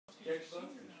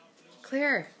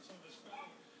Claire,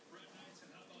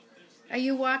 are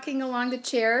you walking along the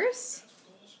chairs?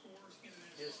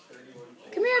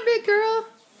 Come here, big girl.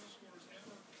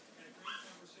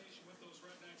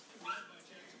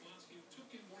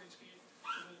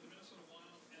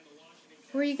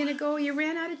 Where are you going to go? You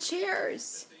ran out of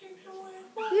chairs.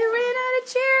 You ran out of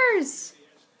chairs.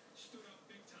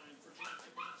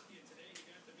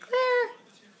 Claire,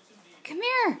 come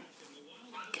here.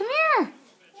 Come here.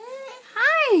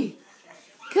 Hi.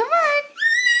 Come on.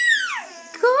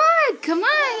 Good. Come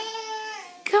on.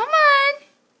 Come on.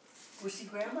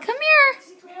 Come here.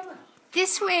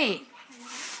 This way.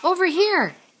 Over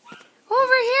here.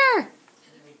 Over here.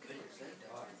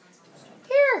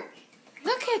 Here.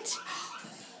 Look it.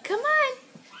 Come on.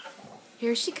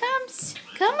 Here she comes.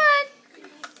 Come on.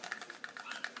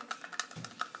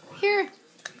 Here.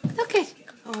 Look it.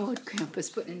 Oh, Grandpa's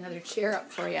putting another chair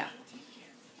up for you.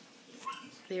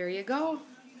 There you go.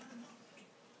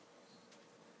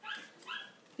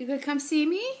 You gonna come see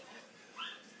me?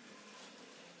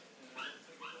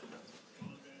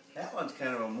 That one's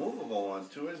kind of a movable one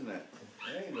too, isn't it?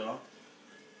 There you go.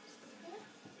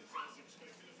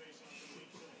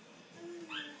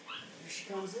 Here she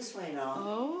comes this way now.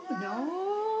 Oh,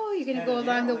 no. You're gonna go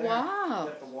along the wall. You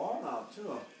got the wall now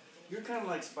too. You're kind of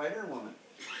like Spider-Woman.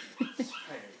 Spider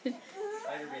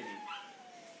Baby.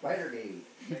 Spider Baby.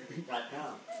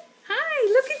 Spider.com. Hi,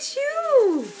 look at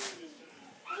you.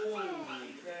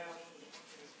 Holy crap.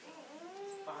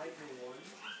 5 for 1.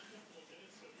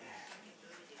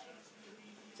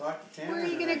 Talk to Tanner. Where are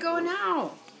you gonna go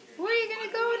now? Where are you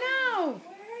gonna go now?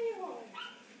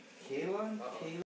 Kayla?